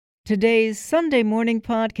Today's Sunday Morning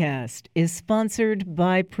Podcast is sponsored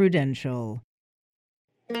by Prudential.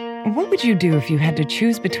 What would you do if you had to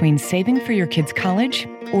choose between saving for your kids' college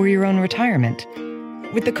or your own retirement?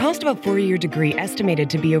 With the cost of a 4-year degree estimated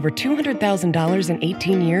to be over $200,000 in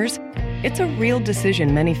 18 years, it's a real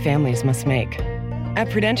decision many families must make. At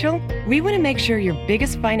Prudential, we want to make sure your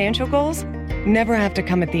biggest financial goals never have to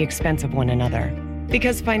come at the expense of one another.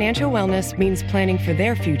 Because financial wellness means planning for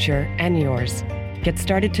their future and yours. Get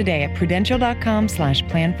started today at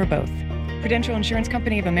Prudential.com/plan for both. Prudential Insurance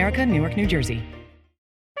Company of America, Newark, New Jersey.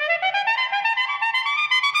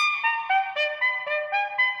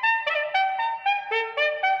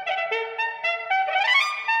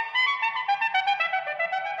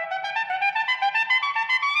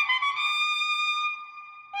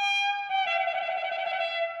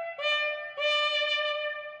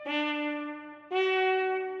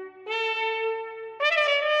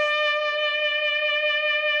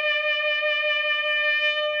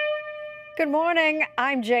 Good morning,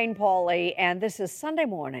 I'm Jane Pauley, and this is Sunday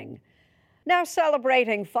Morning. Now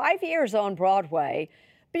celebrating 5 years on Broadway,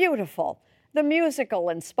 Beautiful, the musical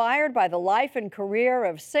inspired by the life and career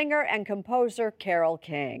of singer and composer Carole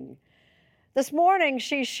King. This morning,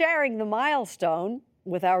 she's sharing the milestone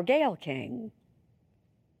with our Gayle King.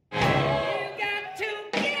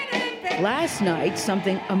 Last night,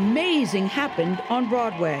 something amazing happened on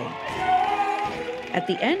Broadway. At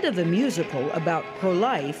the end of the musical about her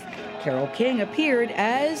life, Carole King appeared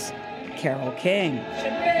as Carole King.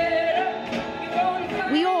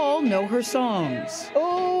 We all know her songs.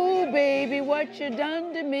 Oh, baby, what you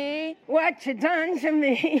done to me? What you done to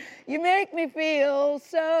me? You make me feel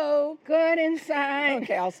so good inside.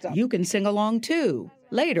 Okay, I'll stop. You can sing along too,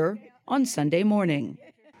 later on Sunday Morning.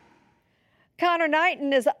 Connor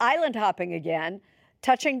Knighton is island hopping again,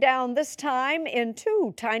 touching down this time in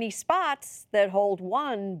 2 tiny spots that hold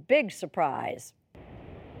one big surprise.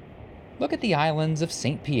 Look at the islands of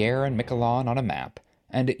St. Pierre and Miquelon on a map,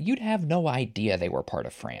 and you'd have no idea they were part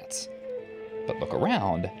of France. But look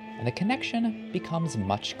around, and the connection becomes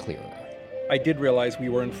much clearer. I did realize we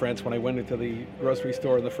were in France when I went into the grocery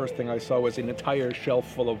store, and the first thing I saw was an entire shelf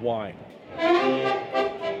full of wine.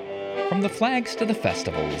 From the flags to the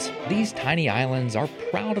festivals, these tiny islands are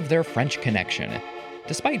proud of their French connection,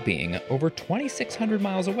 despite being over 2,600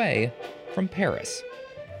 miles away from Paris.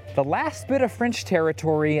 The last bit of French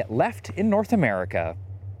territory left in North America,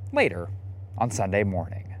 later on Sunday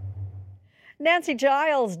Morning. Nancy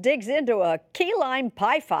Giles digs into a key lime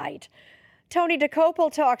pie fight. Tony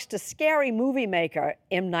DeCopel talks to scary movie maker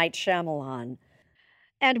M. Night Shyamalan.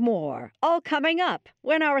 And more, all coming up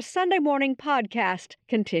when our Sunday Morning Podcast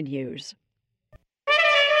continues.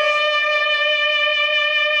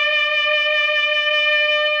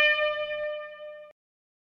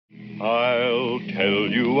 I'll tell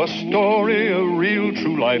you a story, a real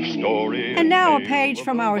true life story. And now a page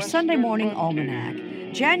from our Sunday Morning Almanac,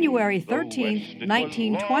 January 13th,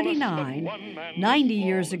 1929, 90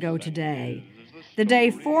 years ago today. The day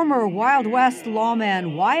former Wild West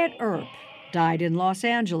lawman Wyatt Earp died in Los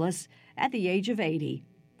Angeles at the age of 80.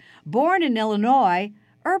 Born in Illinois,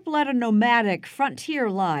 Earp led a nomadic frontier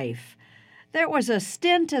life. There was a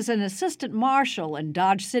stint as an assistant marshal in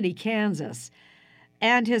Dodge City, Kansas,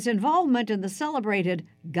 and his involvement in the celebrated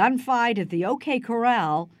gunfight at the OK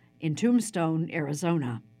Corral in Tombstone,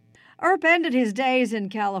 Arizona. Earp ended his days in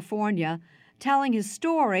California, telling his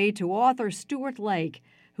story to author Stuart Lake,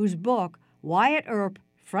 whose book, Wyatt Earp,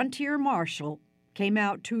 Frontier Marshal, came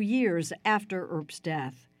out 2 years after Earp's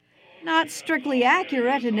death. Not strictly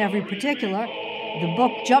accurate in every particular, the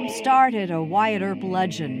book jump-started a Wyatt Earp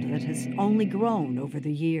legend that has only grown over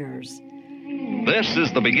the years. This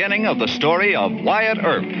is the beginning of the story of Wyatt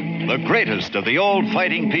Earp, the greatest of the old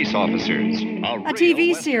fighting peace officers. A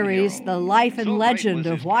TV series, The Life and Legend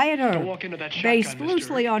of Wyatt Earp, based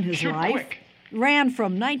loosely on his life, ran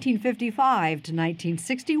from 1955 to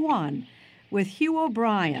 1961, with Hugh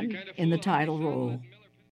O'Brian in the title role.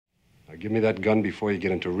 Now give me that gun before you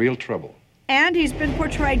get into real trouble. And he's been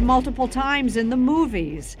portrayed multiple times in the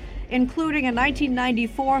movies, including a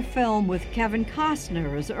 1994 film with Kevin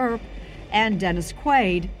Costner as Earp and Dennis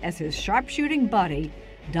Quaid as his sharpshooting buddy,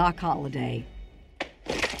 Doc Holliday.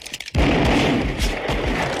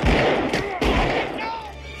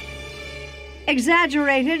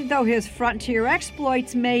 Exaggerated though his frontier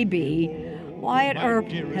exploits may be, Wyatt Earp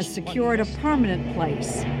has secured a permanent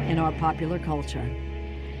place in our popular culture.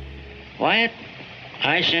 Wyatt,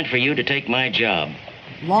 I sent for you to take my job.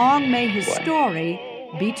 Long may his story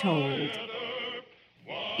be told.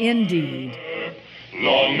 Indeed.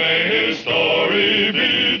 Long may his story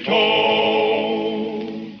be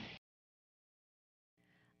told.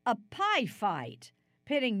 A pie fight,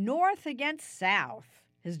 pitting North against South,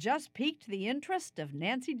 has just piqued the interest of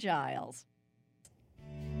Nancy Giles.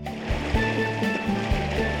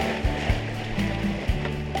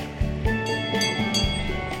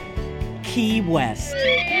 Key West.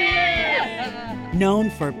 Known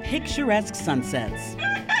for picturesque sunsets,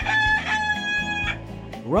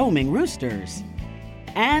 roaming roosters,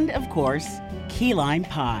 and, of course, key lime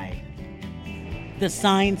pie. The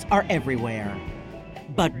signs are everywhere.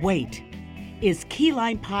 But wait, is key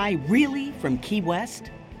lime pie really from Key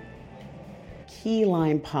West? Key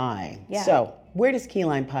lime pie. Yeah. So, where does key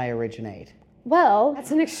lime pie originate? Well,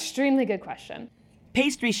 that's an extremely good question.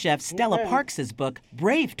 Pastry chef Stella Parks's book,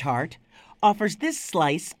 Brave Tart, offers this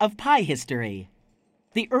slice of pie history.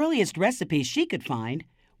 The earliest recipe she could find,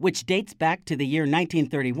 which dates back to the year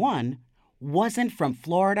 1931, wasn't from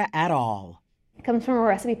Florida at all. It comes from a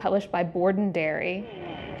recipe published by Borden Dairy.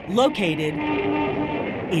 Located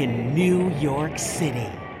in New York City.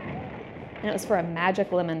 And it was for a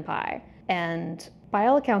magic lemon pie. And by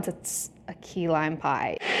all accounts, it's a key lime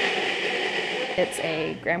pie. It's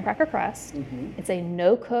a graham cracker crust. It's a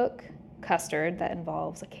no-cook custard that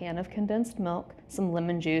involves a can of condensed milk, some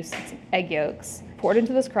lemon juice, and some egg yolks, poured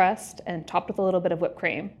into this crust and topped with a little bit of whipped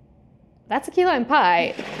cream. That's a key lime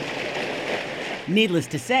pie. Needless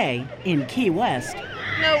to say, in Key West,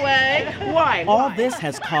 No way. Why? all this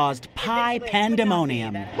has caused pie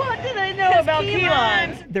pandemonium. What do they know about key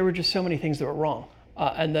limes? There were just so many things that were wrong,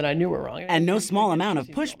 and that I knew were wrong. And no small amount of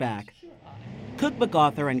pushback. Cookbook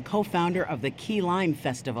author and co-founder of the Key Lime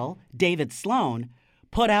Festival, David Sloan,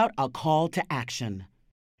 put out a call to action.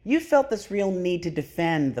 You felt this real need to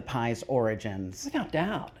defend the pie's origins. Without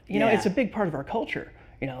doubt. You know, it's a big part of our culture.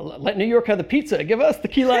 You know, let New York have the pizza, give us the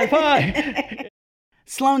key lime pie.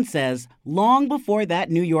 Sloan says long before that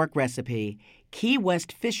New York recipe, Key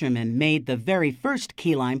West fishermen made the very first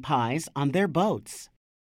key lime pies on their boats.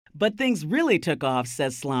 But things really took off,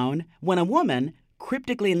 says Sloan, when a woman,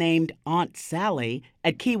 cryptically named Aunt Sally,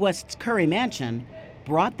 at Key West's Curry Mansion,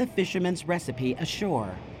 brought the fisherman's recipe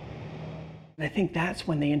ashore. I think that's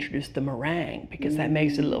when they introduced the meringue, because that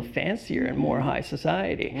makes it a little fancier and more high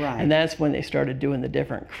society. Right. And that's when they started doing the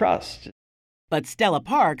different crusts. But Stella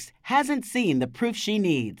Parks hasn't seen the proof she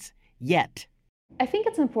needs, yet. I think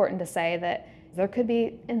it's important to say that there could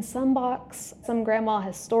be, in some box, some grandma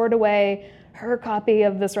has stored away her copy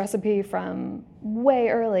of this recipe from way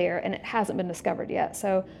earlier, and it hasn't been discovered yet.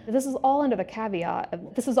 So this is all under the caveat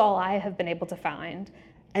of this is all I have been able to find.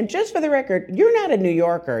 And just for the record, you're not a New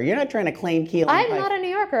Yorker. You're not trying to claim key lime pie. I'm not a New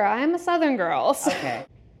Yorker. I'm a Southern girl. So. Okay.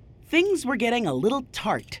 Things were getting a little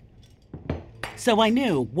tart. So I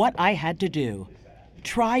knew what I had to do.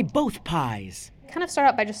 Try both pies. Kind of start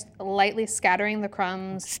out by just lightly scattering the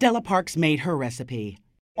crumbs. Stella Parks made her recipe.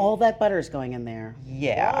 All that butter's going in there.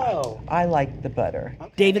 Yeah, Whoa. I like the butter.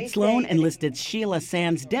 Okay. David Sloan enlisted Sheila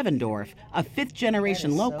Sands Devendorf, a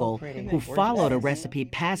fifth-generation local who followed a recipe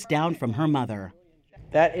passed down from her mother.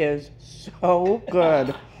 That is so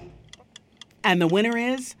good. And the winner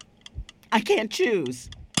is? I can't choose.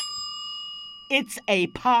 It's a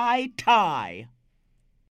pie tie.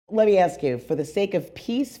 Let me ask you, for the sake of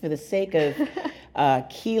peace, for the sake of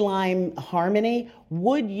key lime harmony,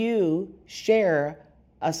 would you share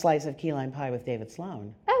a slice of key lime pie with David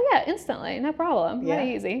Sloan? Oh yeah, instantly, no problem. Yeah.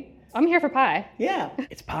 Very easy. I'm here for pie. Yeah.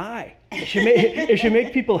 It's pie. It should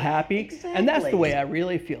make people happy. Exactly. And that's the way I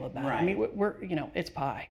really feel about it. Right. I mean, it's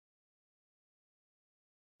pie.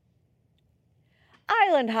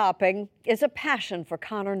 Island hopping is a passion for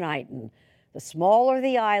Connor Knighton. The smaller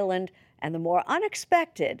the island and the more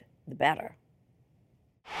unexpected, the better.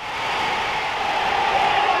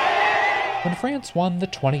 When France won the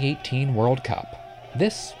 2018 World Cup,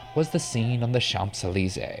 this was the scene on the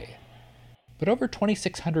Champs-Élysées. But over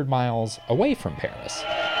 2,600 miles away from Paris,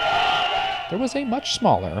 there was a much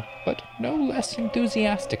smaller, but no less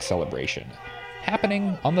enthusiastic celebration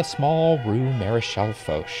happening on the small Rue Maréchal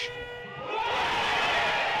Foch.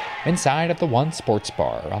 Inside of the one sports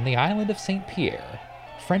bar on the island of St. Pierre,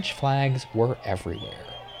 French flags were everywhere,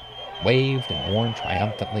 waved and worn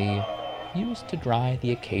triumphantly, used to dry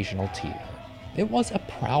the occasional tear. It was a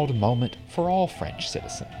proud moment for all French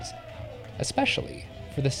citizens, especially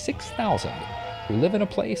for the 6,000 who live in a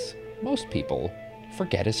place most people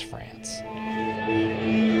forget is France.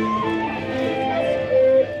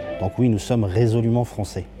 Donc oui, nous sommes résolument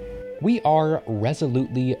français. We are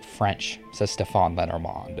resolutely French, says Stéphane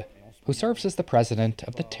Lenormand, who serves as the president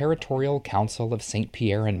of the Territorial Council of St.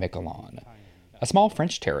 Pierre and Miquelon, a small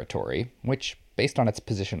French territory which, based on its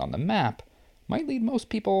position on the map, might lead most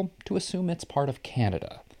people to assume it's part of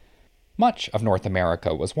Canada. Much of North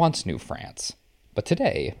America was once New France, But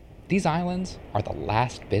today, these islands are the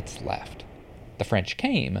last bits left. The French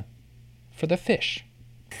came for the fish.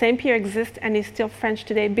 Saint-Pierre exists and is still French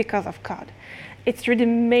today because of cod. It's really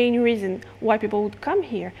the main reason why people would come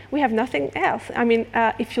here. We have nothing else. I mean,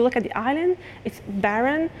 if you look at the island, it's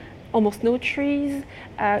barren, almost no trees.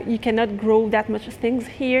 You cannot grow that much things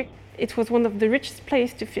here. It was one of the richest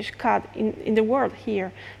places to fish cod in the world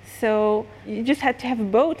here. So you just had to have a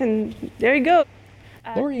boat and there you go.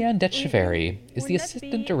 Lauriane Detcheverry is the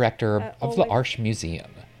assistant director of the Arche Museum,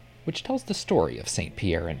 which tells the story of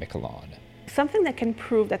Saint-Pierre and Miquelon. Something that can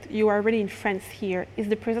prove that you are really in France here is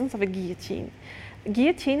the presence of a guillotine.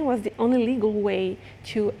 Guillotine was the only legal way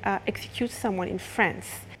to execute someone in France.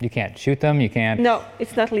 You can't shoot them, you can't... No,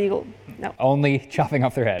 it's not legal, no. Only chopping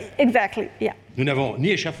off their head. Exactly, yeah. Nous n'avons ni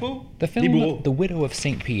échafaud, The film The Widow of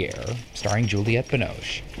Saint-Pierre, starring Juliette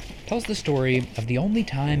Binoche, tells the story of the only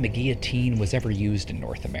time a guillotine was ever used in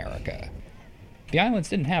North America. The islands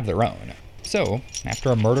didn't have their own, so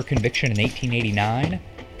after a murder conviction in 1889,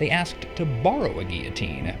 they asked to borrow a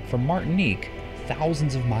guillotine from Martinique,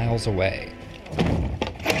 thousands of miles away.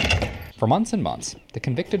 For months and months, the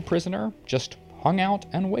convicted prisoner just hung out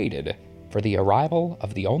and waited for the arrival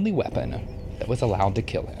of the only weapon that was allowed to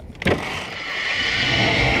kill him.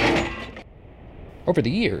 Over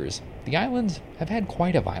the years, the islands have had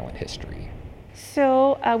quite a violent history.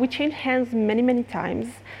 So we changed hands many, many times.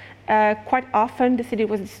 Quite often the city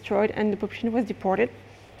was destroyed and the population was deported.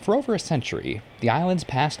 For over a century, the islands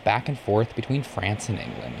passed back and forth between France and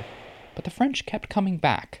England. But the French kept coming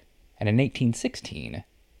back, and in 1816,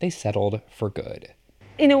 they settled for good.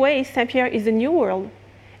 In a way, Saint-Pierre is a new world.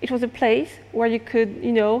 It was a place where you could,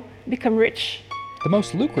 become rich. The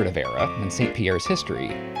most lucrative era in Saint-Pierre's history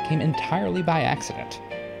came entirely by accident.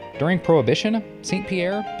 During Prohibition,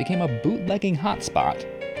 Saint-Pierre became a bootlegging hotspot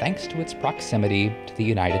thanks to its proximity to the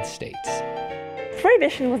United States.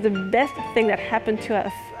 Prohibition was the best thing that happened to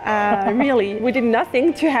us. Really, we did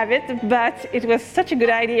nothing to have it, but it was such a good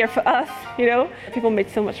idea for us, People made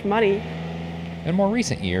so much money. In more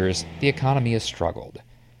recent years, the economy has struggled.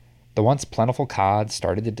 The once plentiful cod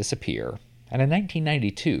started to disappear, and in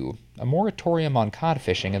 1992, a moratorium on cod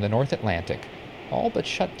fishing in the North Atlantic all but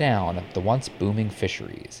shut down the once booming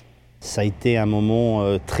fisheries. Ça a été un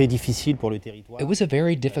moment très difficile pour le territoire. It was a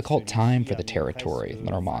very difficult time for the territory,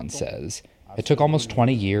 Lenormand says. It took almost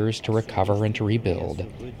 20 years to recover and to rebuild.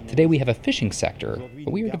 Today we have a fishing sector,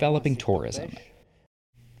 but we are developing tourism.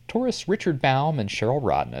 Tourists Richard Baum and Cheryl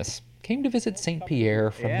Rodness came to visit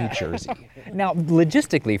Saint-Pierre from New Jersey. Now,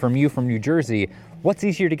 logistically, from New Jersey, what's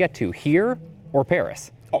easier to get to, here or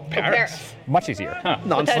Paris? Oh, Paris. Much easier. Huh.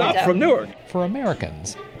 Non-stop from Newark. For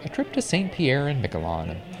Americans, a trip to Saint-Pierre and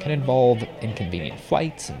Miquelon can involve inconvenient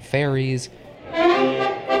flights and ferries.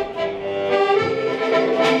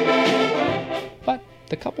 But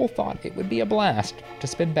the couple thought it would be a blast to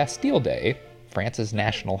spend Bastille Day, France's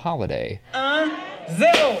national holiday,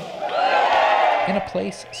 in a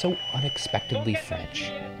place so unexpectedly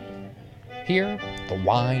French. Here, the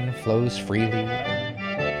wine flows freely.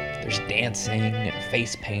 There's dancing and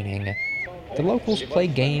face painting. The locals play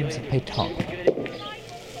games of pétanque.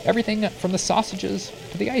 Everything from the sausages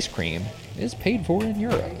to the ice cream is paid for in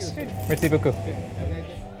euros. Merci beaucoup.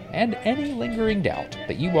 And any lingering doubt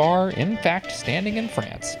that you are, in fact, standing in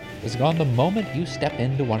France is gone the moment you step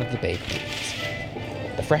into one of the bakeries.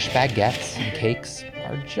 The fresh baguettes and cakes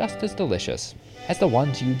are just as delicious as the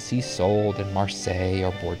ones you'd see sold in Marseille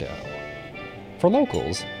or Bordeaux. For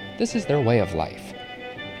locals, this is their way of life.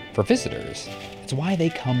 For visitors, it's why they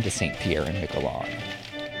come to Saint-Pierre and Miquelon.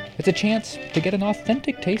 It's a chance to get an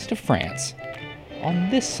authentic taste of France on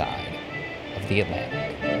this side of the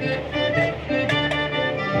Atlantic.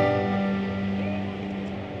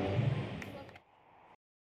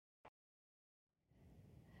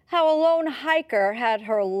 How a lone hiker had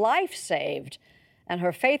her life saved and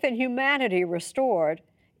her faith in humanity restored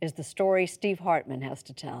is the story Steve Hartman has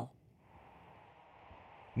to tell.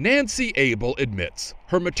 Nancy Abel admits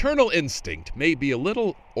her maternal instinct may be a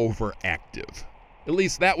little overactive. At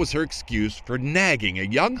least that was her excuse for nagging a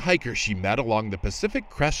young hiker she met along the Pacific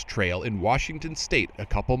Crest Trail in Washington State a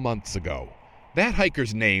couple months ago. That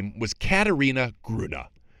hiker's name was Katerina Gruna.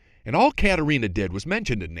 And all Katerina did was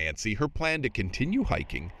mention to Nancy her plan to continue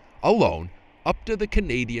hiking alone up to the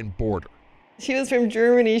Canadian border. She was from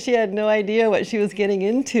Germany. She had no idea what she was getting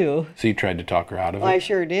into. So you tried to talk her out of it? I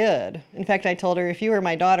sure did. In fact, I told her, if you were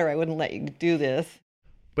my daughter, I wouldn't let you do this.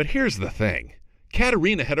 But here's the thing.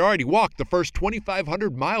 Katerina had already walked the first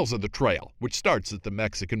 2,500 miles of the trail, which starts at the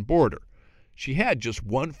Mexican border. She had just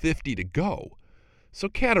 150 to go. So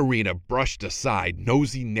Katerina brushed aside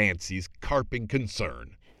nosy Nancy's carping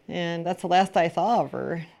concern. And that's the last I saw of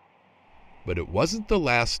her. But it wasn't the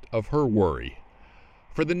last of her worry.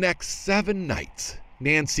 For the next 7 nights,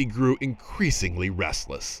 Nancy grew increasingly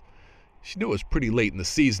restless. She knew it was pretty late in the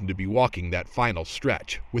season to be walking that final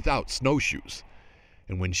stretch without snowshoes.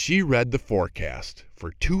 And when she read the forecast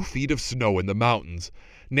for 2 feet of snow in the mountains,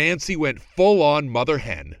 Nancy went full-on mother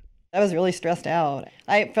hen. I was really stressed out.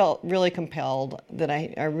 I felt really compelled that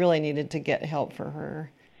I really needed to get help for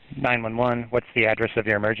her. 911, what's the address of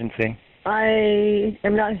your emergency? I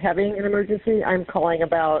am not having an emergency. I'm calling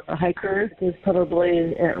about a hiker who's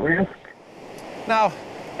probably at risk. Now,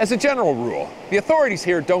 as a general rule, the authorities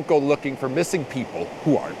here don't go looking for missing people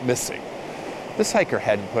who aren't missing. This hiker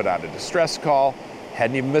hadn't put out a distress call,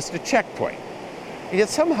 hadn't even missed a checkpoint. Yet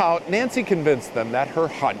somehow, Nancy convinced them that her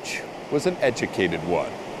hunch was an educated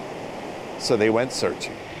one. So they went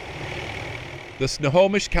searching. The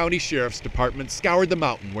Snohomish County Sheriff's Department scoured the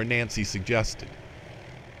mountain where Nancy suggested.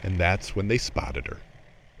 And that's when they spotted her,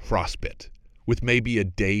 frostbit, with maybe a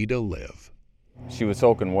day to live. She was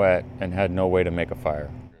soaking wet and had no way to make a fire.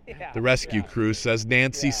 The rescue crew says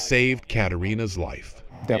Nancy saved Katerina's life.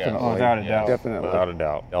 Definitely. Without a doubt. Definitely. Without a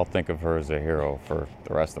doubt. I'll think of her as a hero for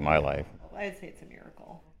the rest of my life. I'd say it's a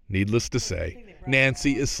miracle. Needless to say,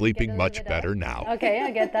 Nancy is sleeping much better now. Okay, I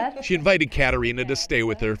get that. She invited Katerina to stay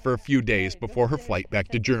with her for a few days before her flight back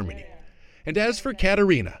to Germany. And as for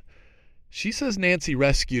Katerina, she says Nancy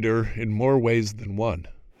rescued her in more ways than one.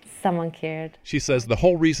 Someone cared. She says the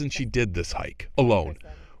whole reason she did this hike alone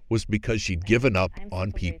was because she'd given up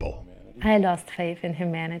on people. I lost faith in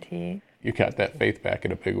humanity. You got that faith back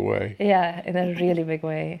in a big way. Yeah, in a really big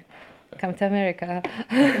way. Come to America.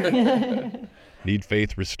 Need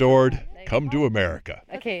faith restored? Come to America.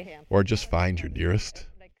 Okay. Or just find your dearest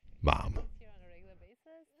mom.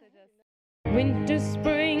 Winter,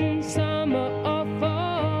 spring, summer, or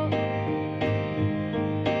fall.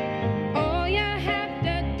 All you have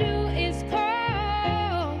to do is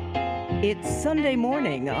call. It's Sunday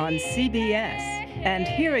morning on CBS. And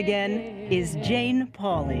here again is Jane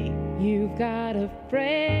Pauley. You've got a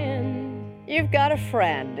friend. You've Got a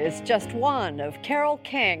Friend is just one of Carole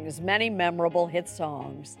King's many memorable hit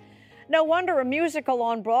songs. No wonder a musical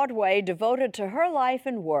on Broadway devoted to her life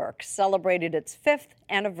and work celebrated its 5th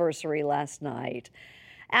anniversary last night.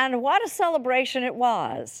 And what a celebration it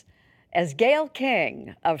was, as Gayle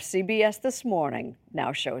King of CBS This Morning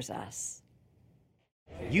now shows us.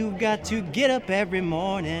 You've got to get up every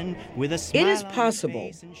morning with a smile. It is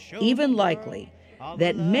possible, even likely,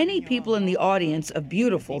 that many people in the audience of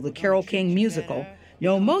Beautiful, the Carole King musical,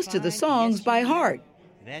 know most of the songs by heart.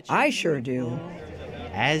 I sure do.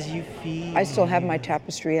 As you feel. I still have my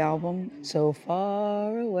Tapestry album. So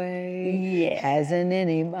far away, hasn't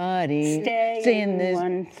anybody seen this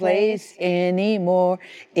place anymore.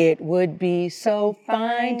 It would be so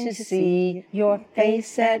fine to see your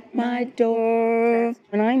face at my door.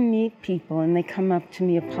 When I meet people and they come up to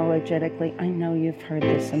me apologetically, I know you've heard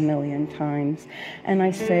this a million times, and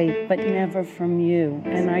I say, but never from you.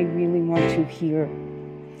 And I really want to hear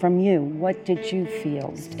from you. What did you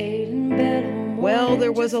feel? Well,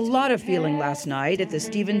 there was a lot of feeling last night at the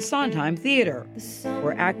Stephen Sondheim Theater,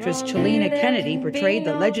 where actress Chelina Kennedy portrayed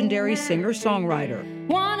the legendary singer-songwriter.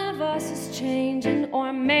 One of us is changing,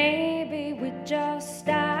 or maybe we just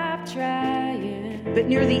stop trying. But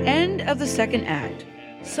near the end of the second act,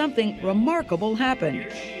 something remarkable happened.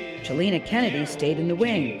 Chelina Kennedy stayed in the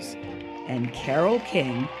wings, and Carole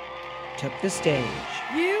King took the stage.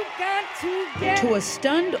 You got to get To a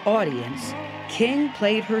stunned audience, King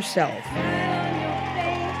played herself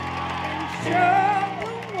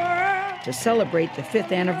to celebrate the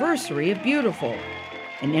 5th anniversary of Beautiful,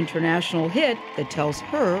 an international hit that tells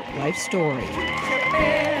her life story.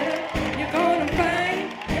 You're gonna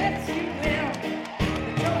find, yes you will,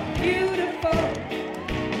 that you're beautiful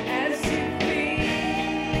as you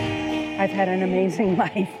feel. I've had an amazing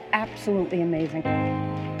life, absolutely amazing.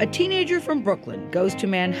 A teenager from Brooklyn goes to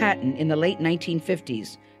Manhattan in the late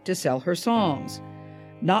 1950s to sell her songs.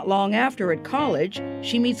 Not long after, at college,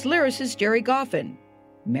 she meets lyricist Jerry Goffin,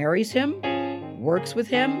 marries him, works with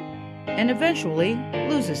him, and eventually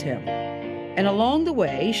loses him. And along the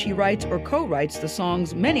way, she writes or co-writes the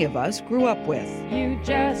songs many of us grew up with. You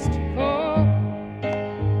just call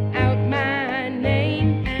out my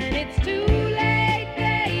name, and it's too late,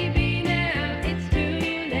 baby, now it's too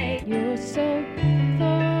late. You're so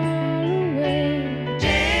far away.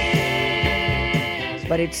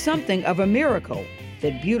 But it's something of a miracle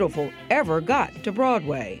that Beautiful ever got to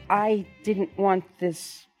Broadway. I didn't want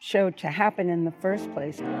this show to happen in the first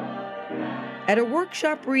place. At a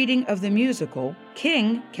workshop reading of the musical,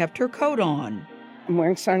 King kept her coat on. I'm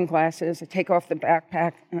wearing sunglasses. I take off the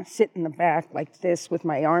backpack and I sit in the back like this with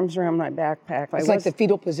my arms around my backpack. It's like the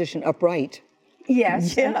fetal position upright.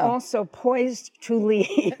 Yes, Yeah. and also poised to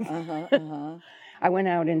leave. I went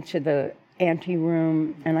out into the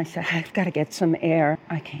anteroom and I said, I've got to get some air.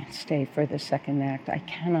 I can't stay for the second act. I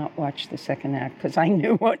cannot watch the second act because I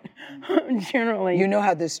knew what generally... You know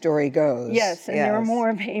how this story goes. Yes, and there are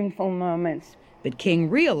more painful moments. But King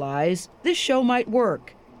realized this show might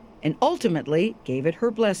work and ultimately gave it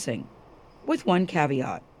her blessing, with one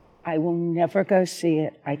caveat. I will never go see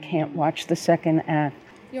it. I can't watch the second act.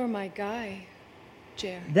 You're my guy,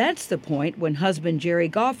 Jerry. That's the point when husband Jerry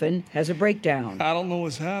Goffin has a breakdown. I don't know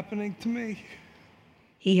what's happening to me.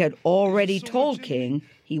 He had already told King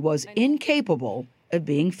he was incapable of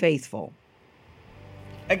being faithful.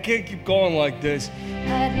 I can't keep going like this.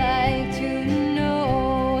 I'd like to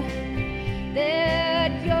know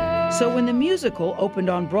that you're... So when the musical opened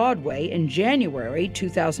on Broadway in January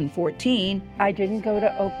 2014... I didn't go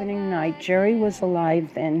to opening night. Jerry was alive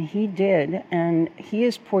then. He did. And he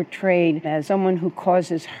is portrayed as someone who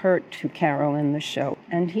causes hurt to Carole in the show.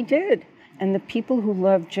 And he did. And the people who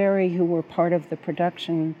loved Jerry, who were part of the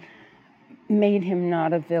production, made him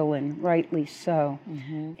not a villain, rightly so.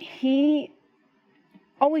 He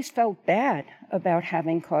always felt bad about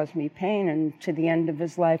having caused me pain, and to the end of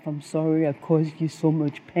his life, I'm sorry I caused you so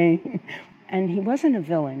much pain. And he wasn't a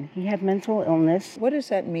villain. He had mental illness. What does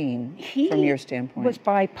that mean from your standpoint? He was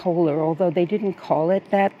bipolar, although they didn't call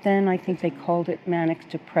it that then. I think they called it manic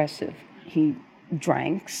depressive. He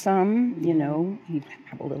drank some, you know, he'd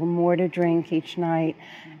have a little more to drink each night,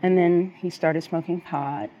 and then he started smoking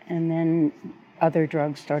pot, and then other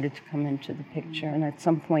drugs started to come into the picture, and at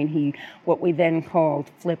some point he, what we then called,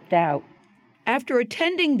 flipped out. After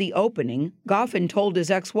attending the opening, Goffin told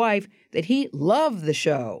his ex-wife that he loved the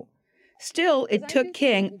show. Still, it took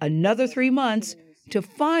King another 3 months to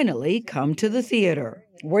finally come to the theater.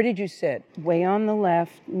 Where did you sit? Way on the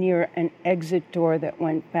left, near an exit door that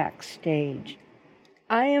went backstage.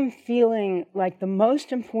 I am feeling like the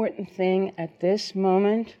most important thing at this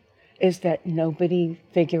moment is that nobody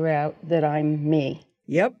figure out that I'm me.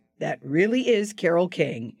 Yep, that really is Carole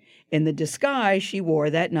King, in the disguise she wore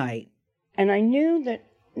that night. And I knew that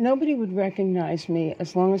nobody would recognize me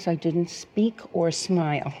as long as I didn't speak or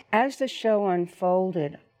smile. As the show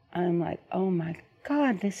unfolded, I'm like, oh my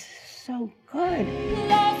God, this is so good.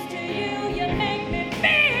 Close to you, you make me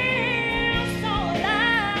feel so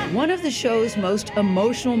alive. One of the show's most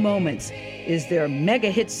emotional moments is their mega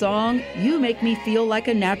hit song, You Make Me Feel Like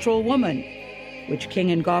a Natural Woman, which King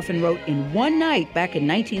and Goffin wrote in one night back in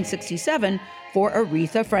 1967 for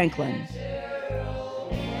Aretha Franklin.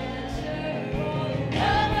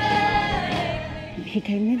 He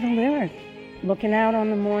gave me the lyric, looking out on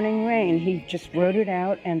the morning rain. He just wrote it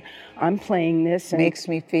out, and I'm playing this. And makes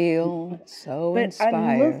me feel so inspired.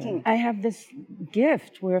 I'm looking. I have this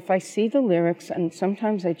gift where if I see the lyrics, and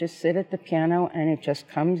sometimes I just sit at the piano and it just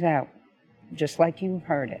comes out, just like you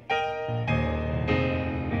heard it.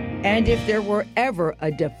 And if there were ever a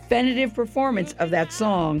definitive performance of that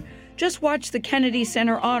song, just watch the Kennedy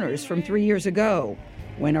Center Honors from 3 years ago,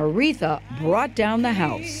 when Aretha brought down the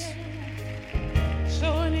house.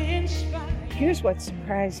 Here's what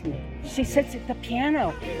surprised me. She sits at the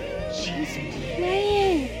piano. She's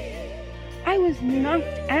playing. I was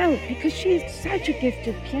knocked out because she's such a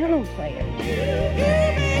gifted piano player.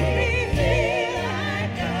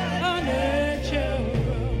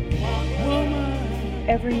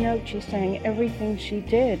 Every note she sang, everything she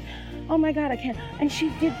did. Oh my God, I can't. And she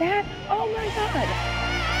did that? Oh my God.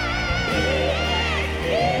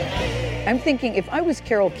 I'm thinking if I was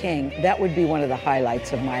Carole King, that would be one of the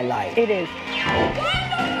highlights of my life. It is.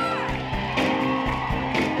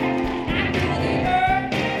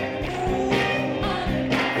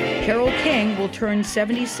 Carole King will turn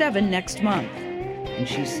 77 next month, and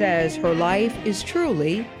she says her life is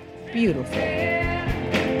truly beautiful.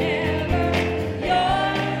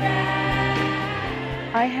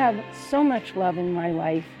 I have so much love in my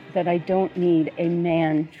life that I don't need a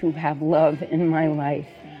man to have love in my life.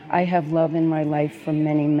 I have love in my life from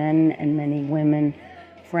many men and many women,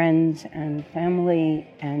 friends and family,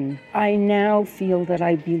 and I now feel that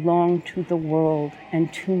I belong to the world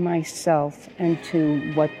and to myself and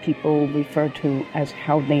to what people refer to as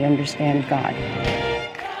how they understand God.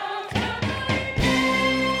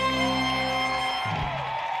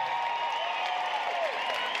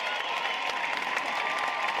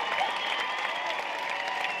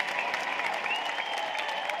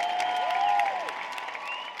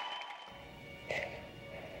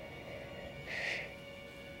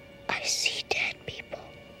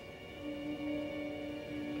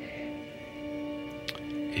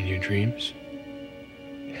 dreams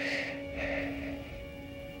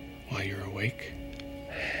while you're awake.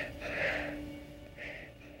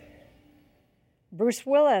 Bruce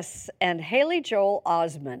Willis and Haley Joel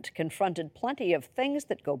Osment confronted plenty of things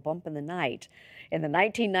that go bump in the night in the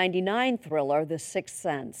 1999 thriller The Sixth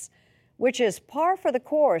Sense, which is par for the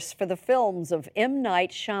course for the films of M.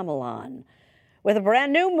 Night Shyamalan. With a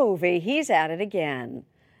brand new movie, he's at it again,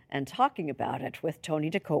 and talking about it with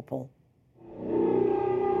Tony DeCopel.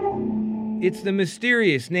 It's the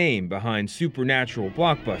mysterious name behind supernatural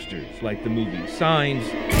blockbusters like the movie Signs,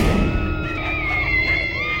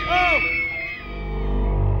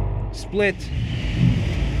 Split,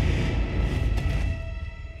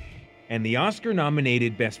 and the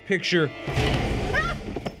Oscar-nominated Best Picture,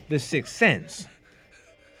 The Sixth Sense.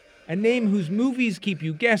 A name whose movies keep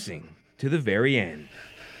you guessing to the very end.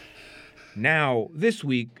 Now, this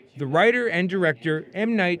week, the writer and director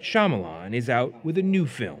M. Night Shyamalan is out with a new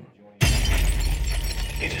film.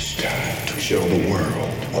 It is time to show the world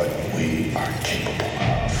what we are capable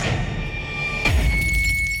of.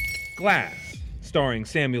 Glass, starring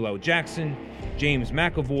Samuel L. Jackson, James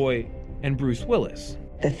McAvoy, and Bruce Willis.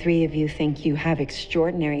 The three of you think you have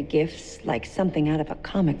extraordinary gifts, like something out of a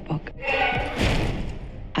comic book.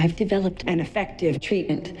 I've developed an effective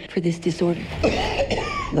treatment for this disorder.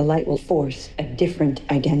 The light will force a different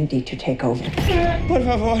identity to take over. Por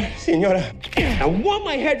favor, señora. I want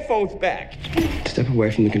my headphones back. Step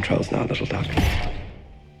away from the controls now, little doctor.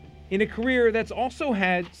 In a career that's also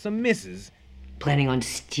had some misses. Planning on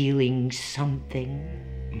stealing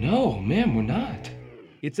something? No, ma'am, we're not.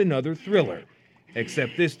 It's another thriller.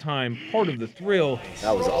 Except this time, part of the thrill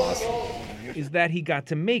that was awesome. is that he got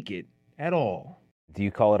to make it at all. Do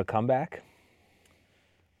you call it a comeback?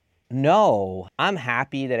 No, I'm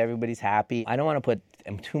happy that everybody's happy. I don't want to put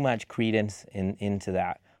too much credence into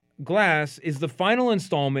that. Glass is the final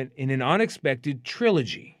installment in an unexpected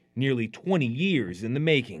trilogy, nearly 20 years in the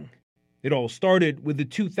making. It all started with the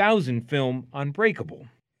 2000 film Unbreakable.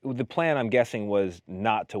 The plan, I'm guessing, was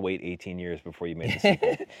not to wait 18 years before you made the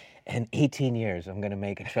sequel. In 18 years, I'm going to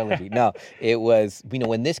make a trilogy. No, it was,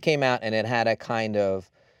 when this came out and it had a kind of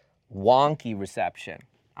wonky reception,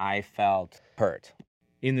 I felt hurt.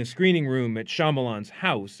 In the screening room at Shyamalan's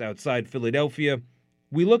house outside Philadelphia,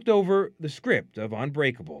 we looked over the script of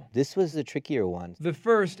Unbreakable. This was the trickier one. The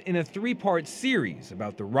first in a 3-part series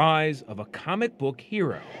about the rise of a comic book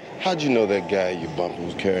hero. How'd you know that guy you bumped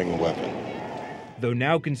was carrying a weapon? Though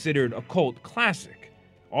now considered a cult classic,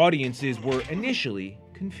 audiences were initially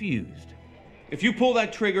confused. If you pull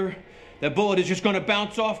that trigger, that bullet is just going to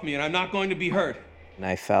bounce off me and I'm not going to be hurt. And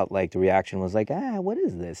I felt like the reaction was like, what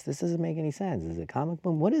is this? This doesn't make any sense. Is it a comic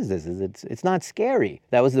book? What is this? It's not scary.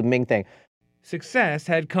 That was the main thing. Success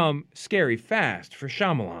had come scary fast for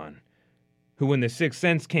Shyamalan, who when The Sixth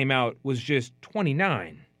Sense came out was just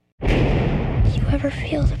 29. You ever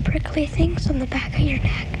feel the prickly things on the back of your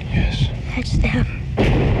neck? Yes. That's them.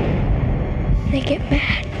 They get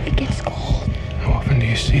mad. It gets cold. How often do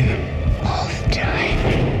you see them? All the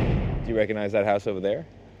time. Do you recognize that house over there?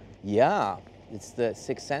 Yeah, it's the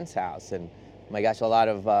Sixth Sense house, and oh my gosh, a lot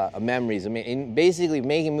of memories. I mean, basically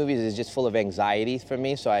making movies is just full of anxiety for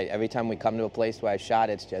me, so every time we come to a place where I shot,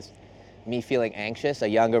 it's just me feeling anxious, a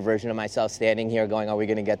younger version of myself standing here going, are we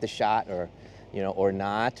going to get the shot, or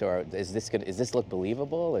not, or is this look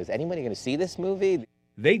believable? Is anybody going to see this movie?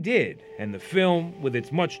 They did, and the film, with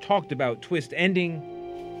its much talked about twist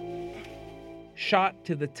ending, shot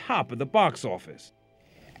to the top of the box office.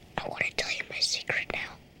 I want to tell you my secret now.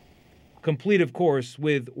 Complete, of course,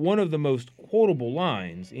 with one of the most quotable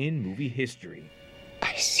lines in movie history.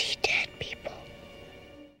 I see dead people.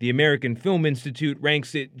 The American Film Institute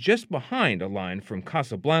ranks it just behind a line from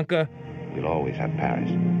Casablanca. We'll always have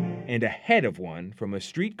Paris. And ahead of one from A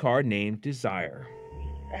Streetcar Named Desire.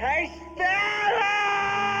 Hey, Stella!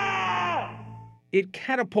 It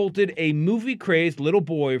catapulted a movie-crazed little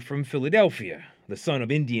boy from Philadelphia, the son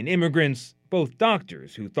of Indian immigrants, both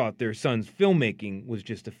doctors who thought their son's filmmaking was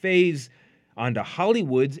just a phase, onto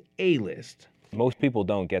Hollywood's A-list. Most people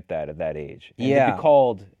don't get that at that age. And Yeah. to be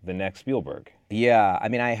called the next Spielberg. Yeah, I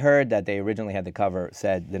mean, I heard that they originally had the cover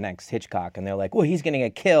said the next Hitchcock, and they're like, well, he's going to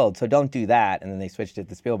get killed, so don't do that. And then they switched it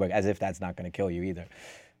to Spielberg, as if that's not going to kill you either.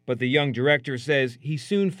 But the young director says he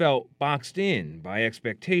soon felt boxed in by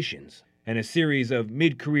expectations, and a series of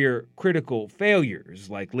mid-career critical failures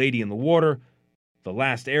like Lady in the Water, The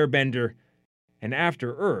Last Airbender, and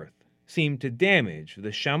After Earth seemed to damage the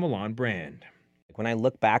Shyamalan brand. When I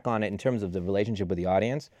look back on it in terms of the relationship with the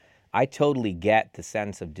audience, I totally get the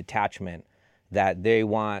sense of detachment that they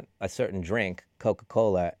want a certain drink,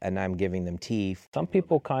 Coca-Cola, and I'm giving them tea. Some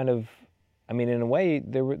people kind of I mean, in a way,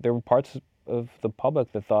 there were parts of the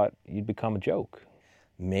public that thought you'd become a joke.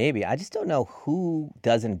 Maybe. I just don't know who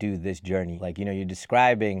doesn't do this journey. Like, you're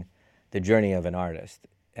describing the journey of an artist,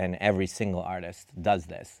 and every single artist does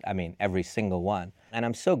this. I mean, every single one. And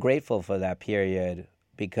I'm so grateful for that period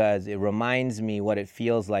because it reminds me what it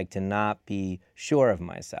feels like to not be sure of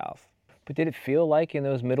myself. But did it feel like in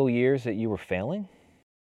those middle years that you were failing?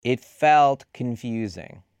 It felt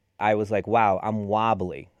confusing. I was like, wow, I'm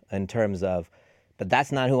wobbly in terms of, but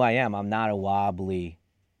that's not who I am. I'm not a wobbly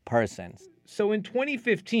person. So in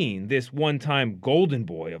 2015, this one-time golden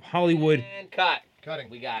boy of Hollywood, And cutting.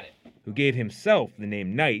 We got it. who gave himself the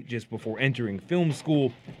name Knight just before entering film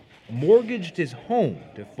school, mortgaged his home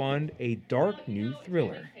to fund a dark new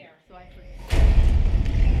thriller.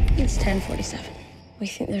 It's 10:47. We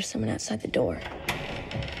think there's someone outside the door.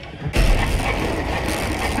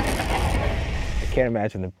 I can't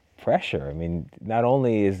imagine the pressure. I mean, not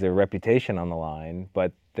only is there reputation on the line,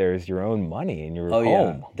 but there's your own money in your home.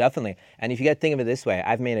 Yeah, definitely. And if you got to think of it this way,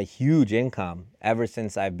 I've made a huge income ever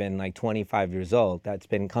since I've been like 25 years old. That's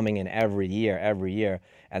been coming in every year.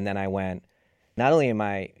 And then I went, not only am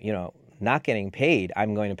I, not getting paid,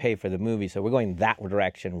 I'm going to pay for the movie. So we're going that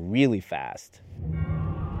direction really fast.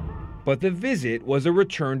 But the visit was a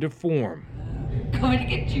return to form. Going to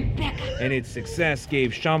get you back. And its success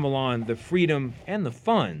gave Shyamalan the freedom and the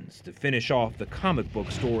funds to finish off the comic book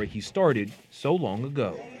story he started so long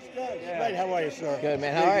ago. Hey, how are you, sir? Good,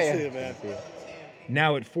 man. How are you? Good to see you, man.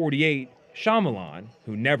 Now at 48, Shyamalan,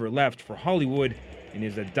 who never left for Hollywood and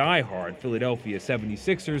is a diehard Philadelphia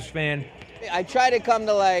 76ers fan, I try to come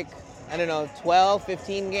to 12,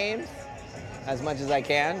 15 games as much as I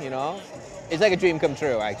can, It's like a dream come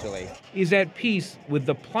true, actually. is at peace with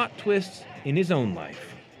the plot twists in his own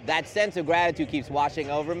life. That sense of gratitude keeps washing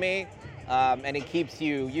over me, and it keeps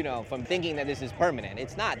you, from thinking that this is permanent.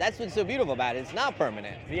 It's not. That's what's so beautiful about it. It's not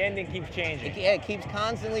permanent. The ending keeps changing. It keeps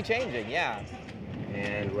constantly changing, yeah.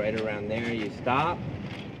 And right around there, you stop.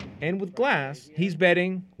 And with Glass, he's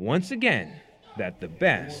betting, once again, that the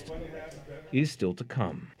best is still to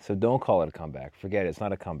come. So don't call it a comeback. Forget it. It's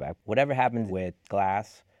not a comeback. Whatever happens with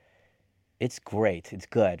Glass, it's great. It's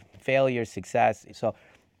good. Failure, success. So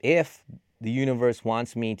if the universe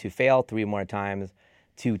wants me to fail 3 more times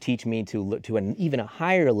to teach me to look to an even a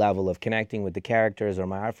higher level of connecting with the characters or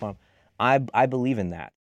my art form, I believe in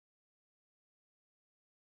that.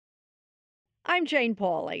 I'm Jane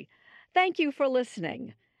Pauley. Thank you for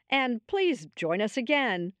listening. And please join us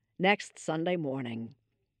again next Sunday morning.